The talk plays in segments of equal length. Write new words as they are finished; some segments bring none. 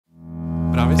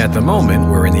At the moment,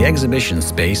 we're in the exhibition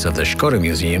space of the ŠKODA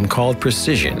Museum called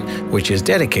Precision, which is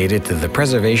dedicated to the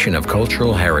preservation of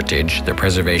cultural heritage, the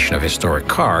preservation of historic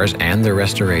cars, and their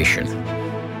restoration.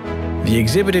 The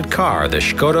exhibited car, the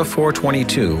ŠKODA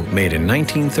 422, made in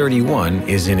 1931,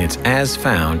 is in its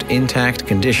as-found, intact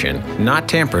condition, not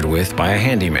tampered with by a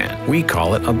handyman. We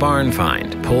call it a barn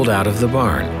find, pulled out of the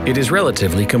barn. It is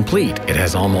relatively complete. It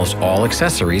has almost all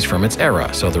accessories from its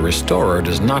era, so the restorer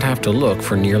does not have to look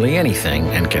for nearly anything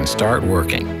and can start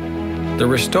working. The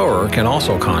restorer can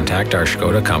also contact our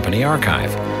ŠKODA company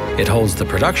archive. It holds the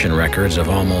production records of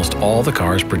almost all the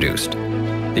cars produced.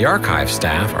 The archive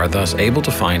staff are thus able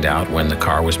to find out when the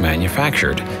car was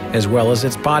manufactured, as well as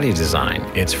its body design,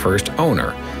 its first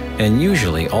owner, and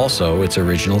usually also its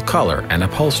original color and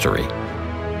upholstery.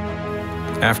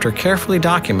 After carefully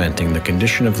documenting the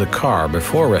condition of the car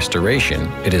before restoration,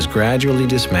 it is gradually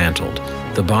dismantled,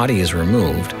 the body is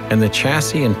removed, and the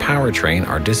chassis and powertrain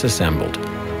are disassembled,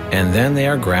 and then they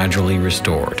are gradually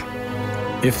restored.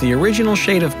 If the original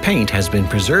shade of paint has been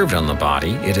preserved on the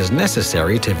body, it is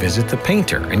necessary to visit the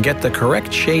painter and get the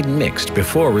correct shade mixed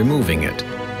before removing it.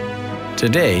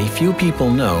 Today, few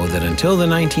people know that until the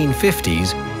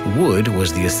 1950s, wood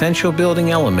was the essential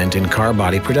building element in car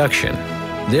body production.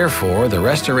 Therefore, the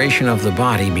restoration of the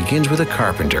body begins with a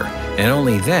carpenter, and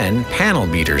only then panel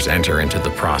beaters enter into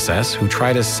the process who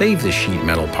try to save the sheet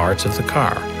metal parts of the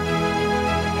car.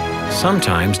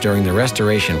 Sometimes during the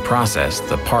restoration process,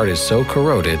 the part is so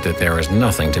corroded that there is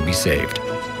nothing to be saved.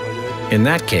 In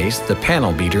that case, the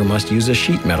panel beater must use a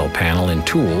sheet metal panel and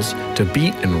tools to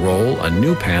beat and roll a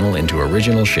new panel into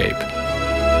original shape.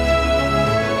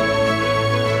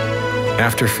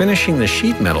 After finishing the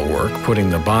sheet metal work, putting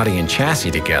the body and chassis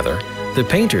together, the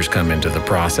painters come into the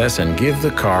process and give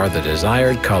the car the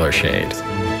desired color shade.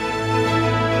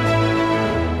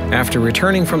 After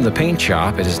returning from the paint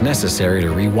shop, it is necessary to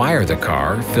rewire the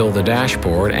car, fill the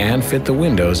dashboard, and fit the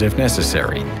windows if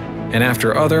necessary. And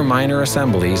after other minor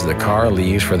assemblies, the car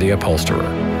leaves for the upholsterer.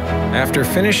 After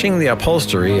finishing the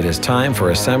upholstery, it is time for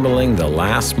assembling the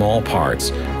last small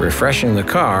parts, refreshing the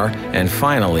car, and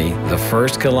finally, the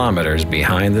first kilometers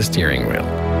behind the steering wheel.